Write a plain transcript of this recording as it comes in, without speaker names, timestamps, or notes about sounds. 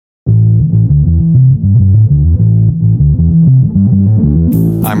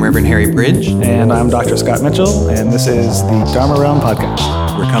I'm Reverend Harry Bridge. And I'm Dr. Scott Mitchell, and this is the Dharma Realm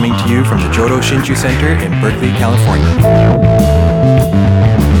Podcast. We're coming to you from the Jodo Shinshu Center in Berkeley, California.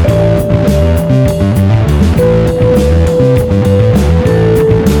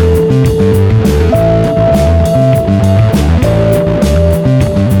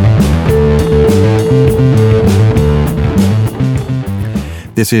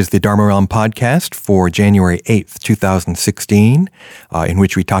 This is the Dharma Realm podcast for January 8th, 2016, in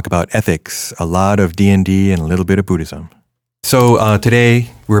which we talk about ethics, a lot of D&D, and a little bit of Buddhism. So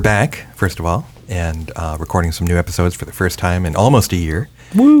today we're back, first of all, and recording some new episodes for the first time in almost a year,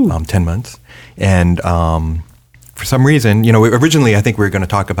 10 months. And for some reason, originally I think we were going to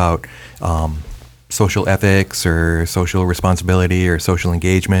talk about social ethics or social responsibility or social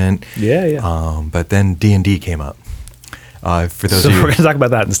engagement. Yeah. But then D&D came up. For those so of you, we're going to talk about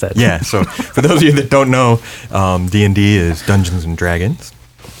that instead. Yeah, so for those of you that don't know, D&D is Dungeons and Dragons.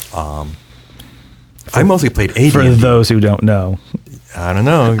 I mostly played A&D. For those who don't know. I don't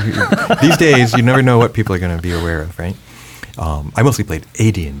know. These days, you never know what people are going to be aware of, right? I mostly played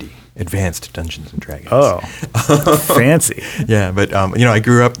AD&D, Advanced Dungeons and Dragons. Oh, fancy. Yeah, but I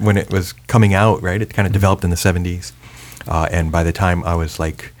grew up when it was coming out, right? It kind of developed in the 70s. And by the time I was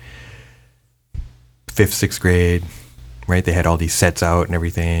like 5th, 6th grade, right, they had all these sets out and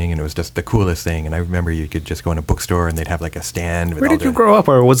everything, and it was just the coolest thing. And I remember you could just go in a bookstore and they'd have like a stand. Where did you grow up,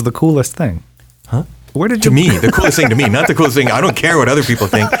 or was the coolest thing? Huh? Where did you? To me, the coolest thing to me, not the coolest thing. I don't care what other people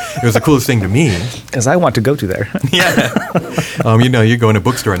think. It was the coolest thing to me. Because I want to go to there. Yeah. You go in a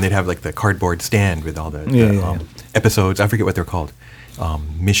bookstore and they'd have like the cardboard stand with all the episodes. I forget what they're called.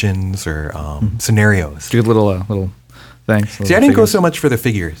 Missions or scenarios. Do little things. See, I didn't go so much for the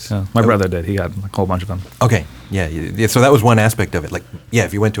figures. Oh, my brother did. He got a whole bunch of them. Okay. Yeah. So that was one aspect of it. Like, yeah,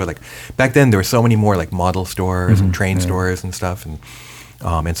 if you went to back then there were so many more like model stores and train stores and stuff.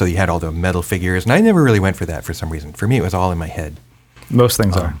 And so you had all the metal figures. And I never really went for that for some reason. For me, it was all in my head. Most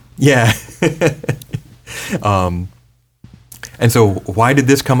things are. Yeah. And so why did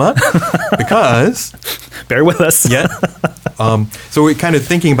this come up? Because... Bear with us. Yeah. So we're kind of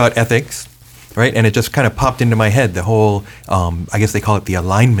thinking about ethics. Right, and it just kind of popped into my head, the whole, I guess they call it the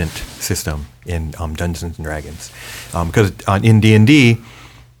alignment system in Dungeons and Dragons. Because in D&D,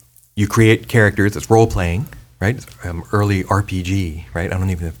 you create characters, it's role-playing, right? Early RPG, right? I don't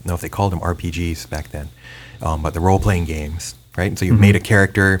even know if they called them RPGs back then. But the role-playing games, right? And so you made a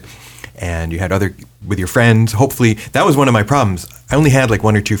character, and you had with your friends. Hopefully, that was one of my problems. I only had like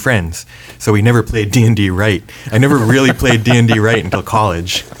 1 or 2 friends, so we never played D&D right. I never really played D&D right until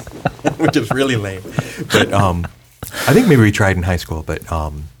college. Which is really lame. But I think maybe we tried in high school, but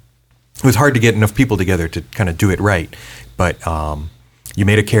it was hard to get enough people together to kind of do it right. But you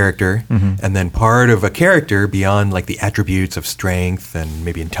made a character, and then part of a character, beyond like the attributes of strength and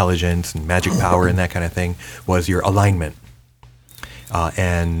maybe intelligence and magic power and that kind of thing, was your alignment.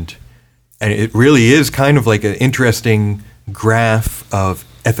 And it really is kind of like an interesting graph of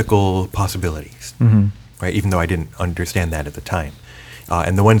ethical possibilities, right? Even though I didn't understand that at the time.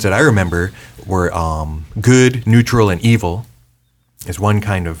 And the ones that I remember were good, neutral, and evil is one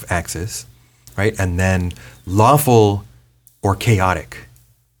kind of axis, right? And then lawful or chaotic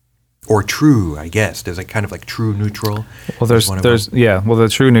or true, I guess. There's kind of like true, neutral. Well, the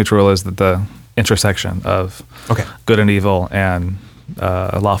true neutral is the intersection of good and evil and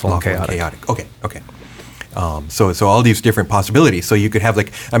lawful and chaotic. Okay. So all these different possibilities. So you could have I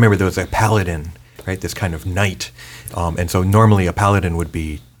remember there was a paladin, right? This kind of knight. And so normally a paladin would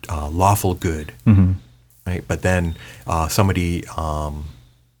be lawful good, right? But then somebody, and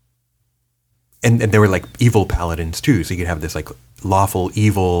there were like evil paladins too. So you could have this like lawful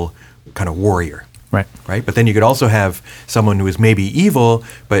evil kind of warrior, right? But then you could also have someone who is maybe evil,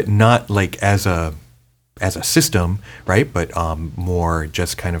 but not like as a system, right? But more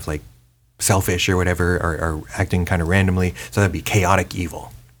just kind of like selfish or whatever, or acting kind of randomly. So that'd be chaotic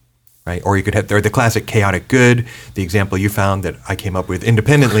evil. Right? Or you could have the classic chaotic good. The example you found that I came up with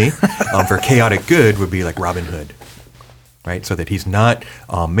independently for chaotic good would be like Robin Hood, right? So that he's not,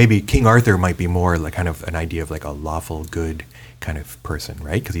 maybe King Arthur might be more like kind of an idea of like a lawful good kind of person,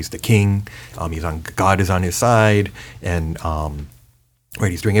 right? Because he's the king, God is on his side, and right,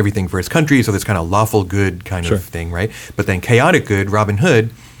 he's doing everything for his country, so there's kind of lawful good kind of thing, right? But then chaotic good, Robin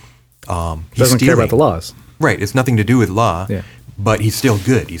Hood, he doesn't care about the laws. Right, it's nothing to do with law. Yeah. But he's still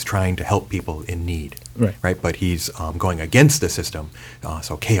good. He's trying to help people in need. Right. But he's going against the system.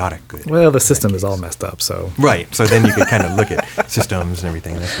 So chaotic good. Well, the system is all messed up, so. Right. So then you could kind of look at systems and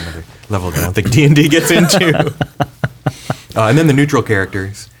everything. That's another level that I don't think D&D gets into. And then the neutral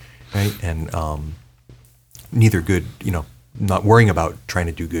characters, right? And neither good, not worrying about trying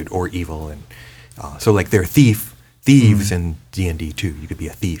to do good or evil, and so like there are thieves in D&D too. You could be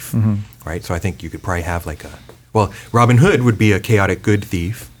a thief, right? So I think you could probably have like Robin Hood would be a chaotic good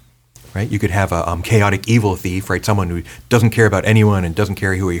thief, right? You could have a chaotic evil thief, right? Someone who doesn't care about anyone and doesn't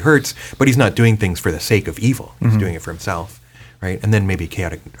care who he hurts, but he's not doing things for the sake of evil. He's doing it for himself, right? And then maybe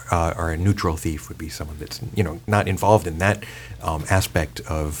chaotic or a neutral thief would be someone that's not involved in that aspect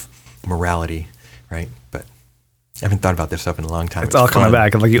of morality, right? But I haven't thought about this stuff in a long time. It's all coming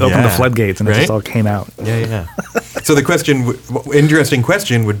back. Like you open the floodgates and it just all came out. Yeah. So the interesting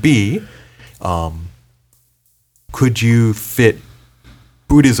question would be, could you fit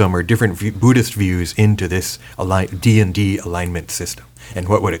Buddhism or different Buddhist views into this D&D alignment system? And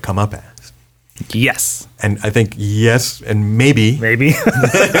what would it come up as? Yes. And I think yes and maybe. Maybe.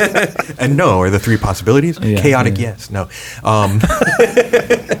 And no are the three possibilities. Yeah, Chaotic yes. No.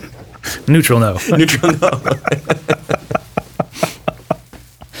 Neutral no. Neutral no.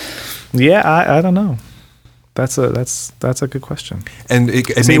 Yeah, I don't know. That's a good question. And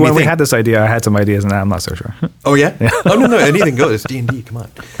it see, when we had this idea, I had some ideas, and I'm not so sure. Oh yeah? Oh no, anything goes. It's D&D. Come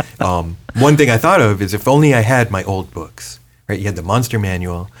on. One thing I thought of is if only I had my old books. Right? You had the Monster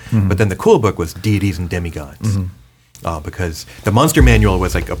Manual, but then the cool book was Deities and Demigods. Because the Monster Manual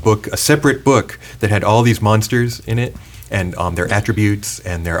was like a separate book that had all these monsters in it, and their attributes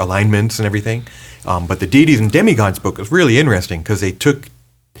and their alignments and everything. But the Deities and Demigods book was really interesting because they took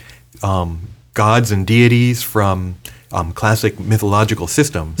gods and deities from classic mythological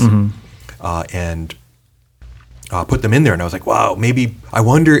systems and put them in there. And I was like, wow, maybe I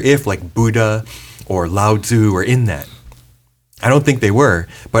wonder if like Buddha or Lao Tzu were in that. I don't think they were,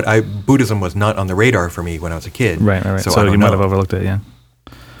 but Buddhism was not on the radar for me when I was a kid. Right. So you might have overlooked it, yeah.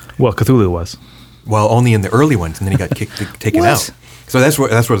 Well, Cthulhu was. Well, only in the early ones, and then he got taken out. So that's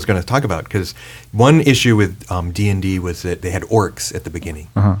what I was going to talk about, because one issue with D&D was that they had orcs at the beginning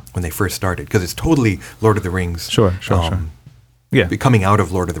when they first started, because it's totally Lord of the Rings. Sure. Yeah. Coming out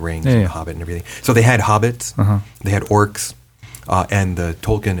of Lord of the Rings and The Hobbit and everything. So they had hobbits, they had orcs, and the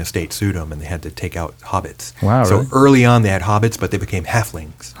Tolkien estate sued them, and they had to take out hobbits. Wow, so really? early on they had hobbits, but they became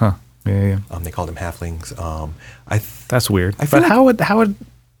halflings. Huh. Yeah. They called them halflings. That's weird. But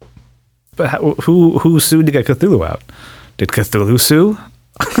who sued to get Cthulhu out? Did Cthulhu sue?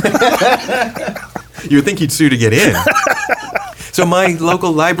 You would think he'd sue to get in. So my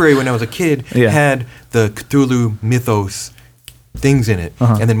local library when I was a kid had the Cthulhu mythos things in it,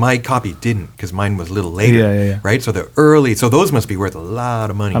 and then my copy didn't because mine was a little later. Yeah. Right? So so those must be worth a lot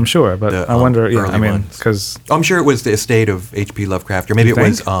of money. I'm sure, but I wonder. Because I'm sure it was the estate of H.P. Lovecraft, or maybe it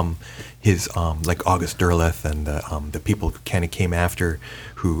was his like August Derleth and the people who kind of came after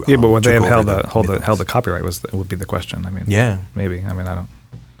who. Yeah, but would they have held the copyright? Would be the question. I mean, maybe. I mean, I don't.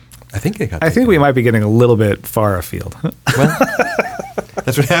 I think they got. I think we might be getting a little bit far afield. Well,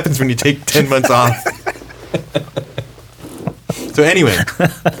 that's what happens when you take 10 months off. So anyway,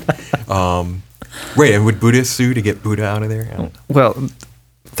 right? And would Buddhists sue to get Buddha out of there? Well,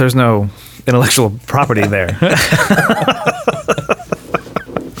 there's no intellectual property there.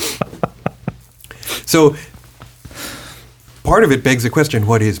 So part of it begs the question: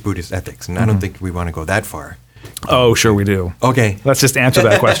 what is Buddhist ethics? And I don't think we want to go that far. Oh, sure we do. Okay. Let's just answer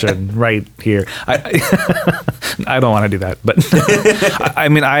that question right here. I don't want to do that, but I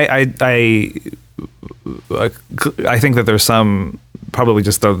mean, I think that there's some, probably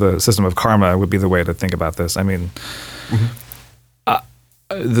just the system of karma would be the way to think about this. I mean,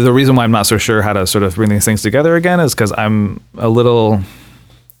 the reason why I'm not so sure how to sort of bring these things together again is because I'm a little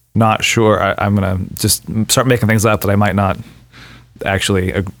not sure. I'm going to just start making things up that I might not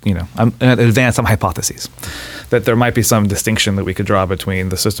actually, I'm going to advance some hypotheses that there might be some distinction that we could draw between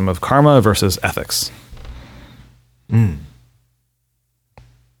the system of karma versus ethics.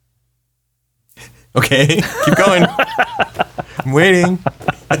 Okay, keep going. I'm waiting.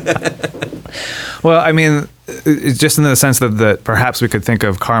 Well, I mean, it's just in the sense that perhaps we could think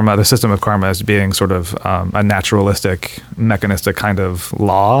of karma, the system of karma, as being sort of a naturalistic, mechanistic kind of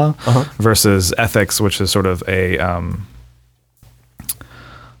law versus ethics, which is sort of a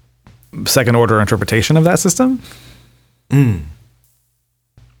second order interpretation of that system.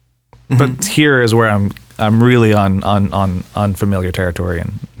 But here is where I'm really on unfamiliar territory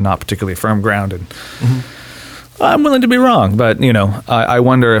and not particularly firm ground, and I'm willing to be wrong. But I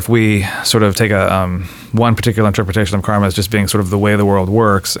wonder if we sort of take a one particular interpretation of karma as just being sort of the way the world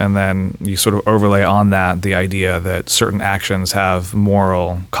works, and then you sort of overlay on that the idea that certain actions have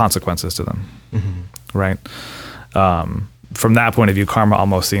moral consequences to them, right? From that point of view, karma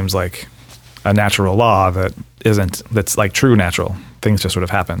almost seems like a natural law that's like true natural. Things just sort of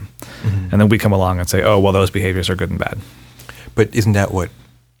happen. And then we come along and say, oh, well, those behaviors are good and bad. But isn't that what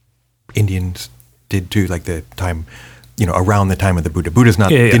Indians did too? Like the time, around the time of the Buddha.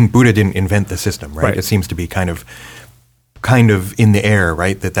 Buddha didn't invent the system, right? It seems to be kind of in the air,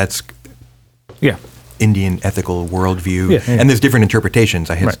 right? That's Indian ethical worldview. And there's different interpretations.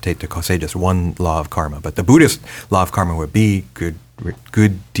 I hesitate to say just one law of karma, but the Buddhist law of karma would be good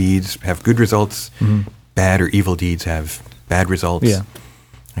deeds have good results, bad or evil deeds have bad results. Yeah.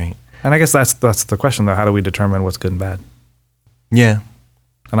 Right. And I guess that's the question, though. How do we determine what's good and bad? Yeah.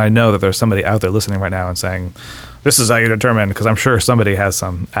 And I know that there's somebody out there listening right now and saying, this is how you determine, because I'm sure somebody has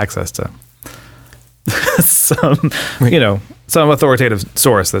some access to some authoritative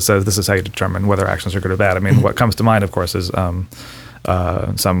source that says this is how you determine whether actions are good or bad. I mean, what comes to mind, of course, is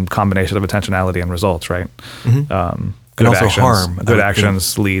some combination of intentionality and results, right? Good also actions, harm. Good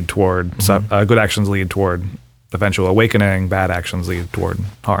actions lead toward good actions lead toward eventual awakening. Bad actions lead toward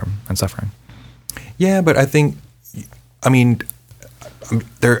harm and suffering. Yeah, but I think, I'm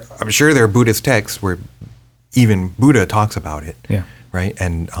sure there are Buddhist texts where even Buddha talks about it. Yeah. Right,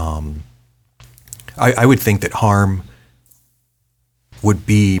 and I would think that harm would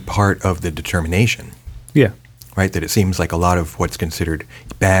be part of the determination. Yeah. Right, that it seems like a lot of what's considered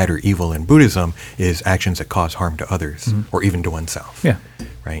bad or evil in Buddhism is actions that cause harm to others or even to oneself. Yeah.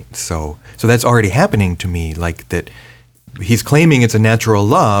 Right, so that's already happening to me, like that he's claiming it's a natural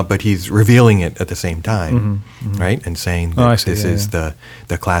law, but he's revealing it at the same time, right, and saying that this is the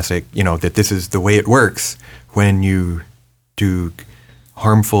classic, that this is the way it works when you do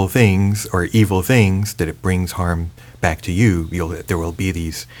harmful things or evil things, that it brings harm back to you. There will be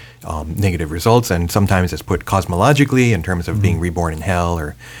these negative results, and sometimes it's put cosmologically in terms of being reborn in hell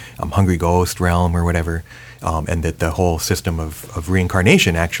or hungry ghost realm or whatever, and that the whole system of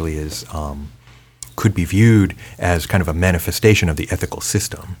reincarnation actually is could be viewed as kind of a manifestation of the ethical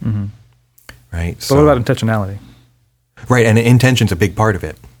system, right? But what about intentionality? Right, and intention's a big part of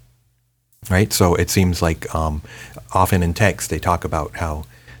it. Right, so it seems like often in text they talk about how,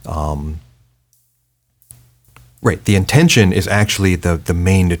 the intention is actually the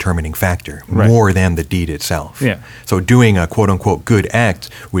main determining factor, more than the deed itself. Yeah. So doing a quote-unquote good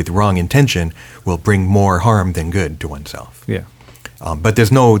act with wrong intention will bring more harm than good to oneself. Yeah. But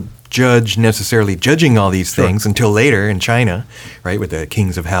there's no judge necessarily judging all these things until later in China, right, with the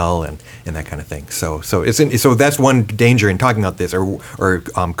kings of hell and that kind of thing. So that's one danger in talking about this, or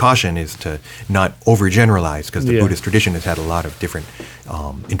caution is to not overgeneralize, because the Buddhist tradition has had a lot of different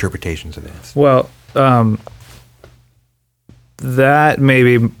interpretations of this. Well, that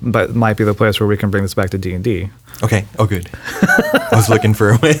might be the place where we can bring this back to D&D. Okay. Oh, good. I was looking for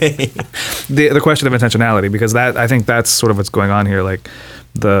a way. The question of intentionality, because I think that's sort of what's going on here. Like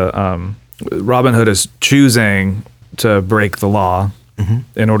Robin Hood is choosing to break the law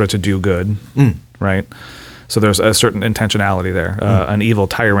in order to do good, right? So there's a certain intentionality there. An evil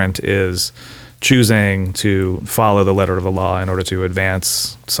tyrant is choosing to follow the letter of the law in order to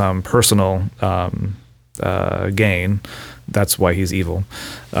advance some personal gain. That's why he's evil,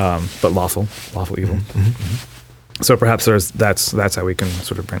 but lawful evil. So perhaps that's how we can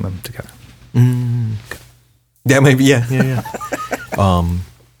sort of bring them together. That might be, yeah.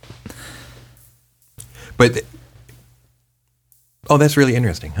 But that's really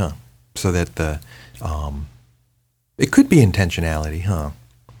interesting, huh? So that it could be intentionality, huh?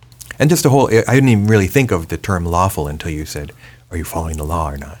 And just I didn't even really think of the term lawful until you said, are you following the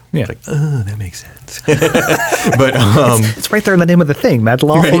law or not? Yeah. It's like, that makes sense. But it's right there in the name of the thing, that's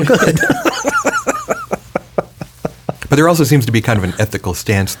lawful good. But there also seems to be kind of an ethical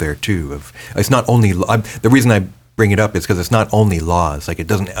stance there too. It's not only the reason I bring it up is because it's not only laws. Like it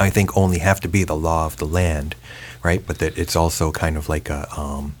doesn't, I think, only have to be the law of the land, right? But that it's also kind of like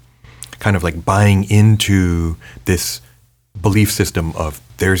buying into this belief system of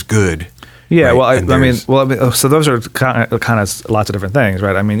there's good. Yeah, right? So those are kind of lots of different things,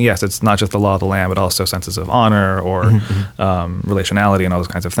 right? I mean, yes, it's not just the law of the land, but also senses of honor or relationality and all those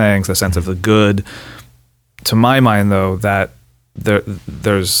kinds of things. The sense of the good. To my mind, though, that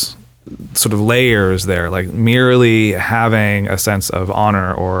there's sort of layers there, like merely having a sense of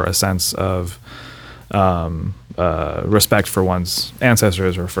honor or a sense of respect for one's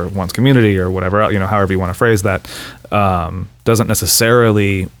ancestors or for one's community or whatever, however you want to phrase that, doesn't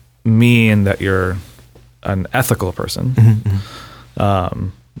necessarily mean that you're an ethical person. That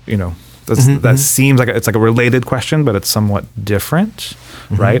seems like it's like a related question, but it's somewhat different,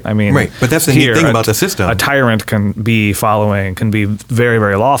 right? I mean, right. But that's the neat thing about the system. A tyrant can be very,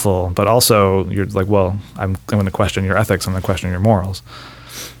 very lawful, but also you're like, well, I'm going to question your ethics. I'm going to question your morals.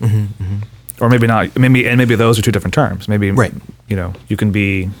 Or maybe not. Maybe those are two different terms. Maybe, you can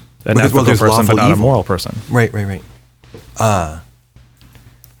be an ethical person, but not a moral person. Right.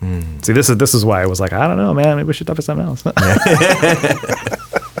 See, this is why I was like, I don't know, man. Maybe we should talk about something else.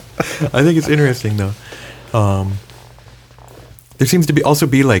 I think it's interesting though. There seems to be also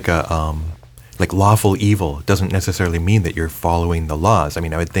be like a like lawful evil doesn't necessarily mean that you're following the laws. I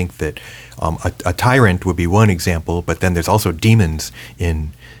mean, I would think that a tyrant would be one example, but then there's also demons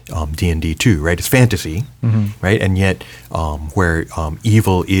in D&D too, right? It's fantasy, right? And yet, where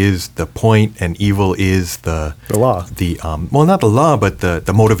evil is the point and evil is the law. Well, not the law, but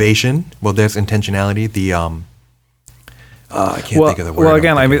the motivation. Well, there's intentionality. I can't think of the word. Well,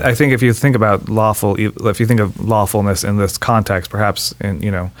 again, I mean, I think if you think about if you think of lawfulness in this context, perhaps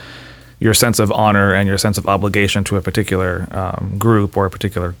in your sense of honor and your sense of obligation to a particular group or a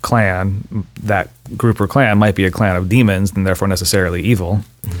particular clan, that group or clan might be a clan of demons and therefore necessarily evil.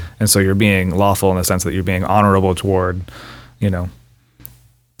 And so you're being lawful in the sense that you're being honorable toward,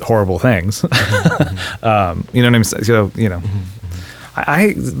 horrible things. You know what I'm saying? So,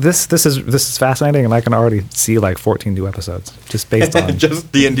 this is fascinating, and I can already see like 14 new episodes just based on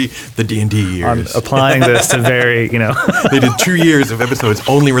just D&D, the D&D years. On applying this to very, They did 2 years of episodes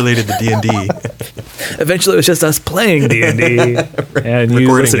only related to D&D. Eventually, it was just us playing D&D and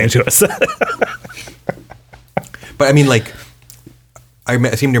you listening to us. But I mean, like, I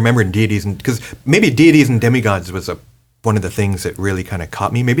seem to remember in deities, because maybe deities and demigods was one of the things that really kind of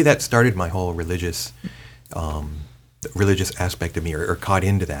caught me. Maybe that started my whole religious aspect of me, or caught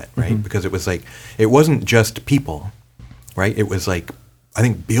into that, right? Because it was like, it wasn't just people, right? It was like, I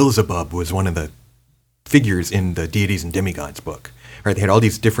think Beelzebub was one of the figures in the Deities and Demigods book, right? They had all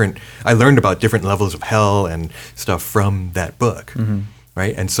these I learned about different levels of hell and stuff from that book,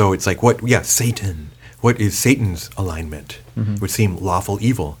 right? And so it's like, Satan. What is Satan's alignment? Would seem lawful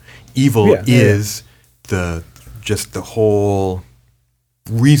evil. Evil is the whole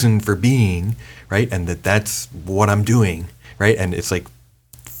reason for being, right? And that's what I'm doing, right? And it's like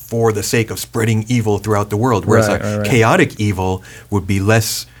for the sake of spreading evil throughout the world, whereas chaotic evil would be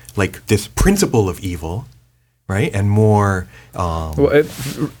less like this principle of evil, right? And more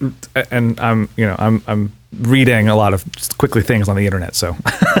and I'm reading a lot of quickly things on the internet, so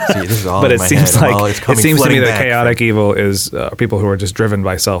see, this is all but in it my seems head. like it seems to me that chaotic evil is people who are just driven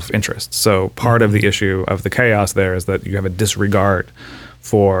by self-interest. So part of the issue of the chaos there is that you have a disregard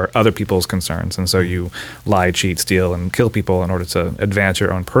for other people's concerns, and so you lie, cheat, steal, and kill people in order to advance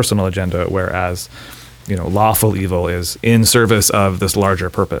your own personal agenda, whereas lawful evil is in service of this larger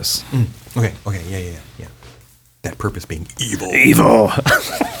purpose. Okay, yeah. That purpose being evil.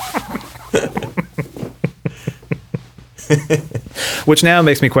 Which now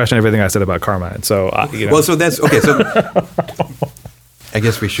makes me question everything I said about karma. And so, well, so that's okay. So I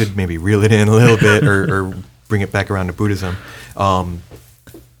guess we should maybe reel it in a little bit, or bring it back around to Buddhism.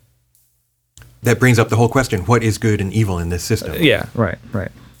 That brings up the whole question: what is good and evil in this system? Yeah, right.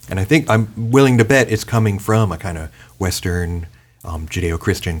 And I think I'm willing to bet it's coming from a kind of Western,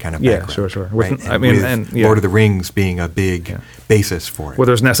 Judeo-Christian kind of background. Yeah, sure. Right? Lord of the Rings being a big basis for it. Well,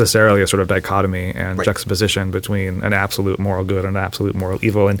 there's necessarily a sort of dichotomy and juxtaposition between an absolute moral good and an absolute moral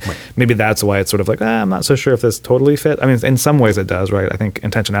evil, and maybe that's why it's sort of like, I'm not so sure if this totally fit. I mean, in some ways it does, right? I think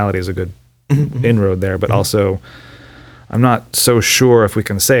intentionality is a good inroad there, but also I'm not so sure if we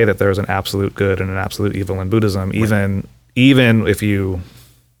can say that there's an absolute good and an absolute evil in Buddhism, even if you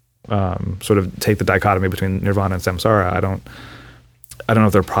sort of take the dichotomy between nirvana and samsara. I don't know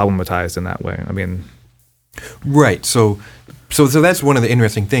if they're problematized in that way. I mean, right. So that's one of the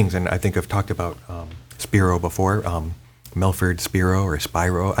interesting things, and I think I've talked about Spiro before, Melford Spiro or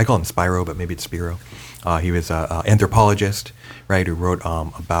Spiro. I call him Spiro, but maybe it's Spiro. He was an anthropologist, right, who wrote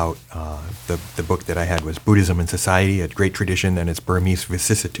about the book that I had was Buddhism and Society, a Great Tradition and Its Burmese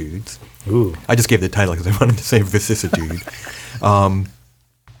Vicissitudes. Ooh. I just gave the title because I wanted to say vicissitude.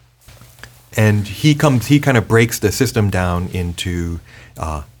 And he kind of breaks the system down into,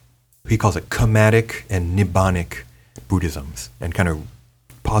 he calls it Kammatic and Nibbanic Buddhisms, and kind of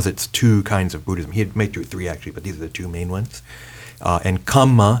posits two kinds of Buddhism. He had made three actually, but these are the two main ones. And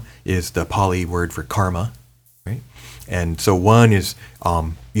Kamma is the Pali word for karma, right? And so one is,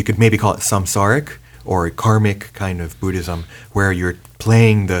 you could maybe call it samsaric or a karmic kind of Buddhism, where you're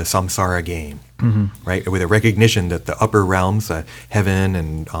playing the samsara game, right? With a recognition that the upper realms, heaven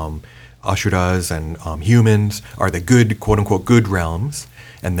and asuras and humans are the good, quote-unquote, good realms,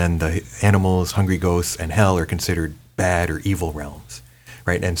 and then the animals, hungry ghosts, and hell are considered bad or evil realms,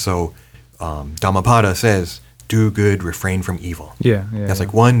 right? And so Dhammapada says, do good, refrain from evil. That's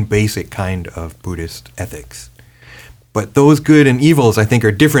like one basic kind of Buddhist ethics. But those good and evils, I think,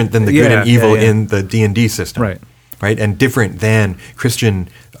 are different than the good and evil in the D&D system. Right. right? And different than Christian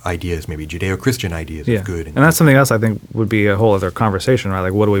ideas, maybe Judeo-Christian ideas of good and that's something else I think would be a whole other conversation, right?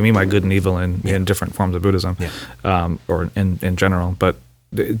 Like, what do we mean by good and evil in different forms of Buddhism, or in general? But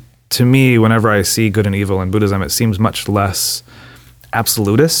to me, whenever I see good and evil in Buddhism, it seems much less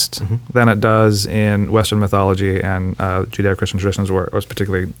absolutist than it does in Western mythology and Judeo-Christian traditions, or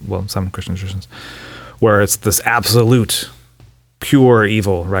particularly, some Christian traditions, where it's this absolute pure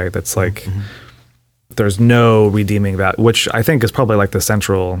evil, right? That's like there's no redeeming that, which I think is probably like the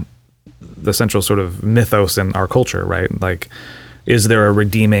central sort of mythos in our culture, right? Like, is there a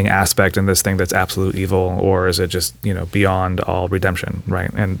redeeming aspect in this thing that's absolute evil, or is it just, beyond all redemption, right?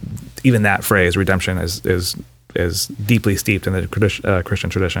 And even that phrase, redemption, is deeply steeped in the Christian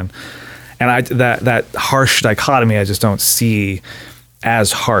tradition. And that harsh dichotomy I just don't see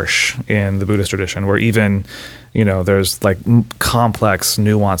as harsh in the Buddhist tradition, where even there's like complex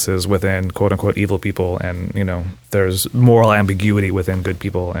nuances within quote unquote evil people, and there's moral ambiguity within good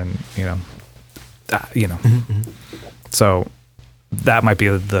people, and so that might be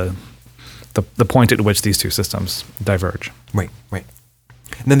the point at which these two systems diverge. Right. And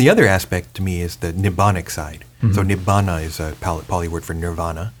then the other aspect to me is the nibbanic side. So nibbana is a Pali word for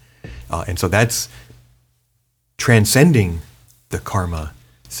nirvana, and so that's transcending the karma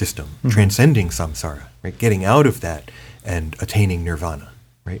system, transcending samsara, right? Getting out of that and attaining nirvana,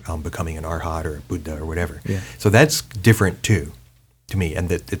 right? Becoming an arhat or a Buddha or whatever. Yeah. So that's different too, to me. And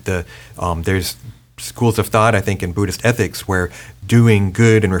there's schools of thought, I think, in Buddhist ethics where doing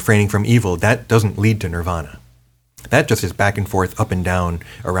good and refraining from evil, that doesn't lead to nirvana. That just is back and forth, up and down,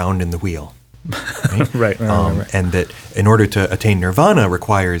 around in the wheel. Right? Right. And that in order to attain nirvana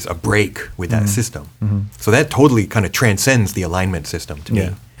requires a break with that system. So that totally kind of transcends the alignment system to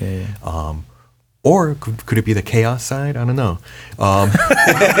me. Yeah. Or could it be the chaos side? I don't know.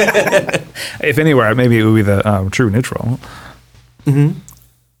 If anywhere, maybe it would be the true neutral.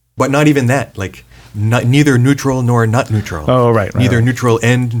 But not even that. Like, neither neutral nor not neutral. Oh, right. Neither neutral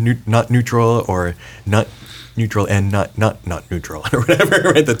and not neutral, or not neutral and not neutral, or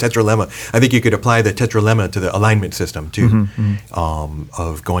whatever, right? The tetralemma. I think you could apply the tetralemma to the alignment system too,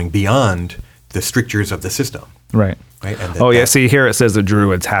 of going beyond the strictures of the system. Right. Right. And see, here it says the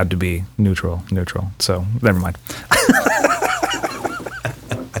Druids had to be neutral. So never mind.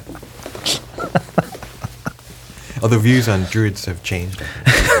 Although views on Druids have changed.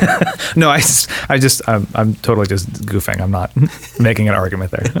 No, I'm totally just goofing. I'm not making an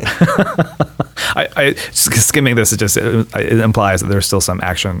argument there. I skimming this, it implies that there's still some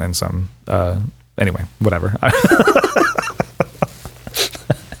action and some anyway, whatever.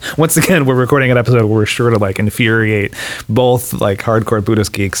 Once again, we're recording an episode where we're sure to like infuriate both like hardcore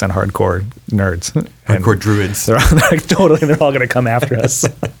Buddhist geeks and hardcore nerds, hardcore Druids. They're all going to come after us.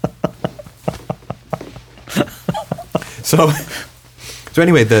 So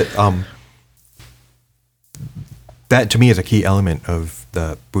anyway, that to me is a key element of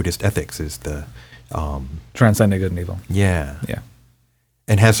the Buddhist ethics, is the transcending good and evil. Yeah. Yeah.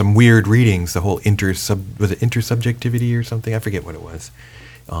 And has some weird readings. The whole was it intersubjectivity or something? I forget what it was.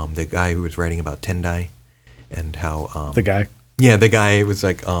 The guy who was writing about Tendai and how the guy. Yeah, the guy was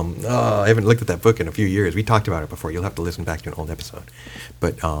like, I haven't looked at that book in a few years. We talked about it before. You'll have to listen back to an old episode.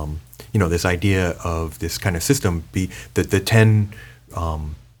 But this idea of this kind of system, that the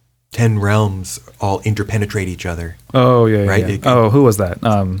 10 realms all interpenetrate each other. Oh yeah, right. Yeah. Who was that?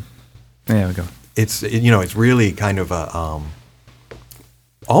 There we go. It's it's really kind of a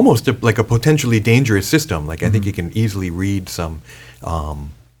almost like a potentially dangerous system. Like, I think you can easily read some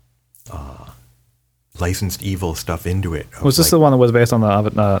licensed evil stuff into it. Was this the one that was based on the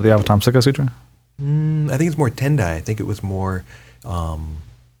Avatamsaka Sutra? I think it's more Tendai. I think it was more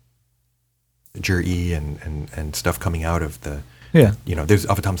Jur-E and stuff coming out of the. Yeah. There's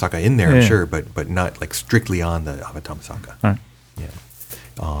Avatamsaka in there, I'm sure, but not like strictly on the Avatamsaka. Right. Yeah.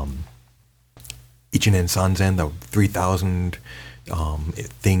 Ichinen Sanzen, the 3,000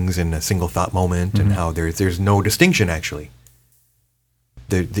 things in a single thought moment, and how there's no distinction actually.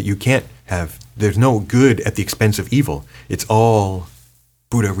 That you can't have. There's no good at the expense of evil. It's all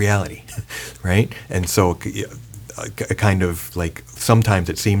Buddha reality, right? And so, a kind of like, sometimes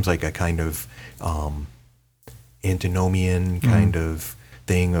it seems like a kind of antinomian kind of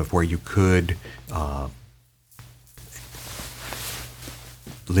thing, of where you could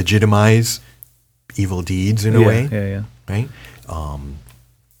legitimize evil deeds in a way. Yeah. Right?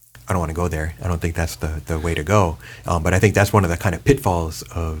 I don't want to go there. I don't think that's the way to go. But I think that's one of the kind of pitfalls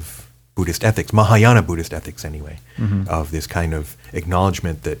of Buddhist ethics, Mahayana Buddhist ethics anyway, of this kind of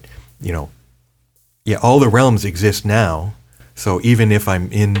acknowledgement that, all the realms exist now. So even if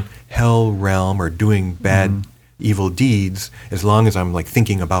I'm in hell realm or doing bad evil deeds as long as I'm like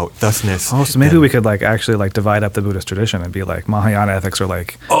thinking about thusness. Oh, so maybe then- we could like actually like divide up the Buddhist tradition and be like Mahayana ethics are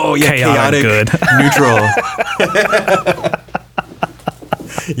like Oh yeah, chaotic good. neutral.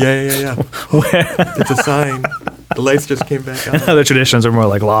 yeah. It's a sign. The lights just came back on. Other traditions are more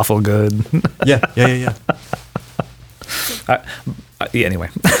like lawful good. Yeah. Yeah, anyway.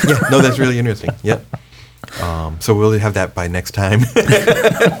 Yeah, no, that's really interesting. Yep. So we'll have that by next time.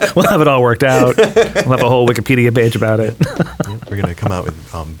 We'll have it all worked out. We'll have a whole Wikipedia page about it. We're gonna come out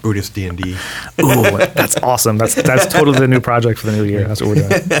with Buddhist D&D. Ooh, that's awesome. That's totally the new project for the new year. That's what we're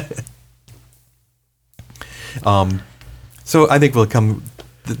doing. So I think we'll come.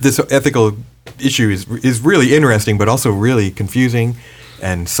 This ethical issue is really interesting, but also really confusing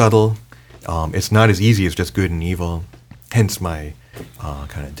and subtle. It's not as easy as just good and evil. Hence my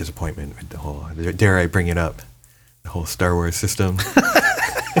kind of disappointment with the whole. Dare I bring it up? The whole Star Wars system.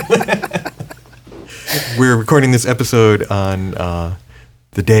 We're recording this episode on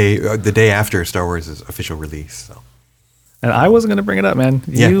the day after Star Wars' official release. So. And I wasn't going to bring it up, man.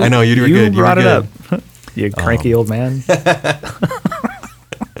 Yeah, I know, you were good. You brought were it good. up. You cranky old man.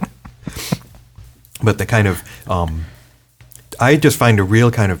 But the kind of, I just find a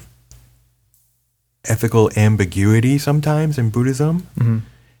real kind of ethical ambiguity sometimes in Buddhism.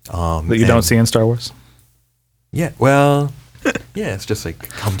 That you don't see in Star Wars? Yeah, well, yeah, it's just like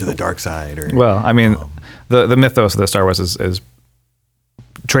come to the dark side. Or Well, I mean, the mythos that Star Wars is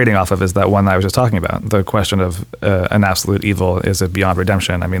trading off of is that one that I was just talking about. The question of an absolute evil, is it beyond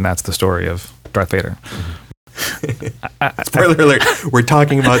redemption? I mean, that's the story of Darth Vader. Spoiler alert, we're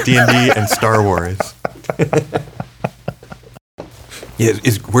talking about D&D and Star Wars. Yeah,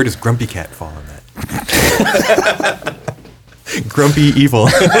 where does Grumpy Cat fall on that? Grumpy evil.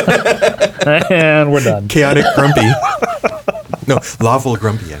 And we're done. Chaotic grumpy. No, lawful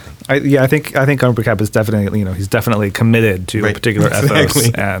grumpy, I think. I think Grumpy Cap is definitely, he's definitely committed to a Right, particular exactly.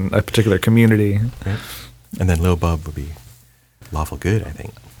 ethos and a particular community. Right. And then Lil Bub would be lawful good, I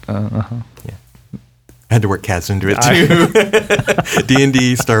think. Yeah. I had to work cats into it too.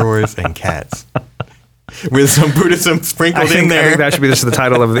 D&D, Star Wars, and cats. With some Buddhism sprinkled in there. I think that should be just the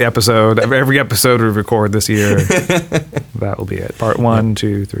title of the episode. Every episode we record this year, that will be it. Part 1,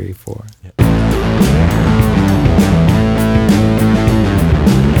 2, 3, 4.